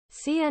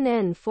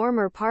CNN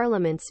former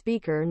Parliament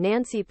Speaker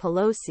Nancy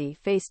Pelosi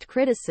faced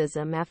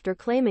criticism after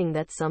claiming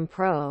that some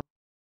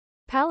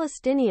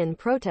pro-Palestinian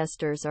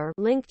protesters are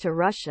linked to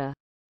Russia.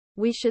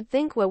 We should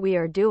think what we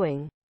are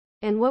doing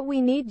and what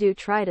we need to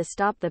try to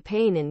stop the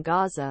pain in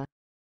Gaza.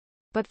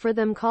 But for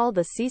them call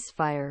the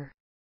ceasefire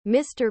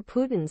Mr.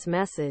 Putin's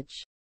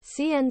message.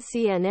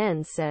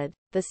 CNN said,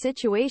 the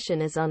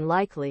situation is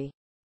unlikely.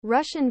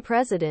 Russian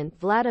President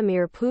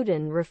Vladimir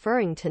Putin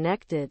referring to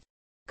connected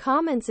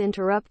comments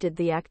interrupted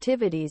the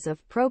activities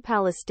of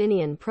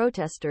pro-Palestinian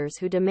protesters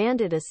who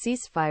demanded a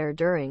ceasefire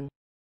during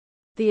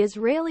the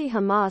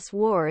Israeli-Hamas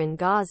war in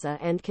Gaza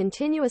and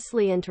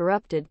continuously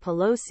interrupted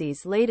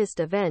Pelosi's latest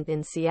event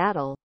in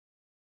Seattle.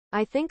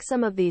 I think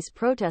some of these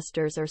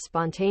protesters are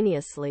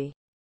spontaneously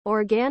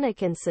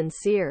organic and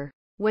sincere.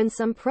 When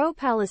some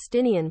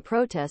pro-Palestinian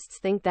protests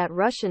think that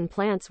Russian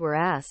plants were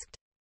asked,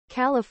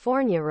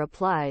 California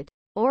replied,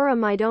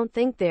 I don't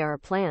think they are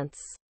plants.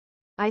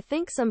 I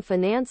think some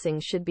financing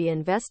should be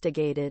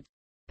investigated.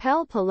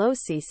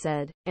 Pelosi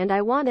said, and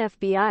I want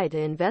FBI to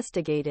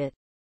investigate it.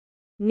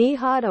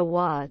 Nihad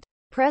Awad,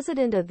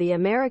 president of the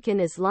American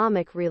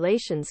Islamic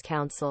Relations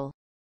Council,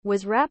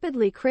 was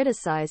rapidly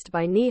criticized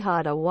by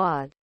Nihad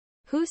Awad,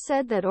 who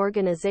said that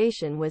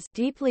organization was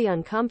deeply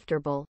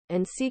uncomfortable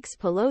and seeks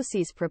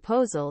Pelosi's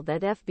proposal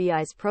that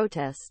FBI's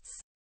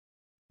protests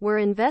were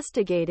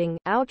investigating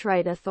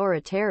outright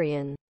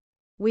authoritarian.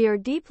 We are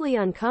deeply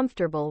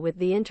uncomfortable with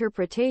the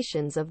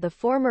interpretations of the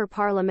former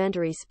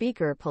parliamentary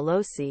speaker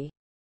Pelosi.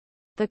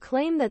 The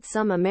claim that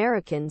some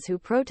Americans who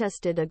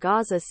protested a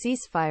Gaza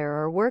ceasefire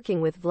are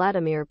working with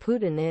Vladimir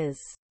Putin is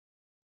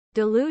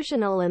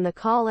delusional and the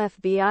call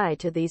FBI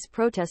to these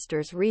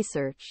protesters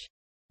research.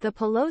 The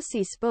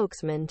Pelosi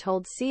spokesman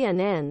told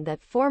CNN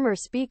that former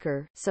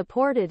speaker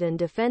supported and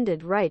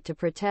defended right to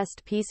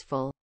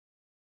peaceful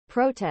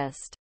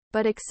protest,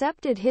 but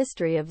accepted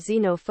history of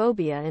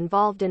xenophobia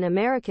involved in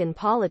American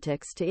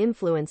politics to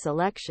influence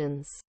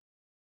elections.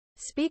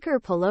 Speaker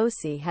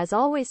Pelosi has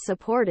always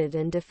supported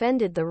and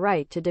defended the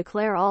right to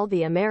declare all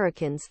the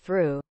Americans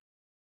through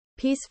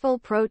peaceful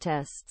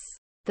protests.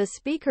 The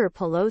Speaker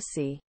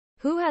Pelosi,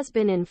 who has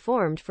been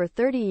informed for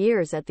 30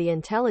 years at the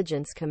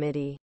Intelligence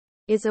Committee,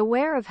 is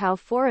aware of how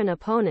foreign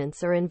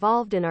opponents are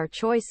involved in our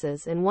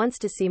choices and wants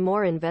to see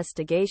more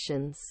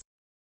investigations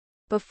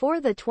before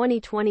the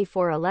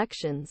 2024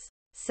 elections,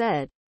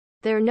 said,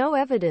 "There's no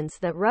evidence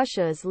that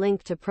Russia is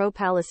linked to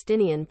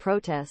pro-Palestinian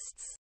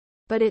protests,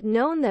 but it's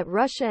known that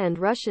Russia and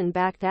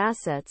Russian-backed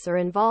assets are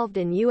involved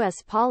in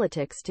U.S.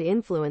 politics to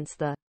influence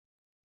the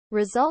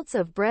results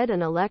of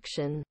an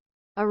election."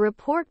 A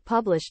report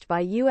published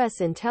by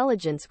U.S.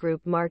 intelligence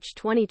group March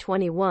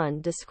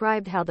 2021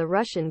 described how the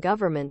Russian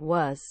government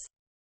was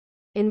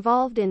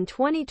involved in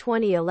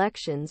 2020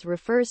 elections,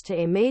 refers to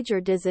a major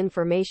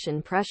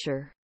disinformation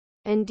pressure,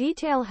 and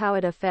detail how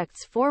it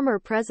affects former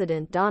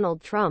President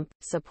Donald Trump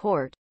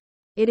support.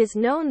 It is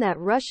known that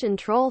Russian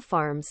troll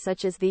farms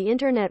such as the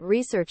Internet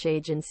Research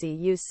Agency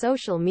use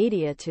social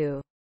media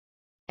to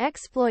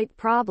exploit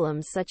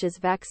problems such as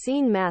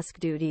vaccine mask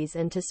duties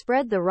and to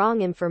spread the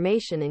wrong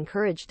information,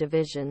 encourage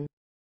division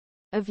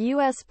of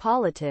U.S.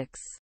 politics.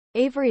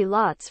 Avery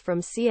Lotz from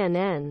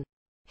CNN,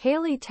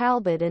 Haley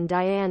Talbot and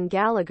Diane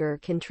Gallagher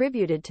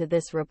contributed to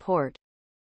this report.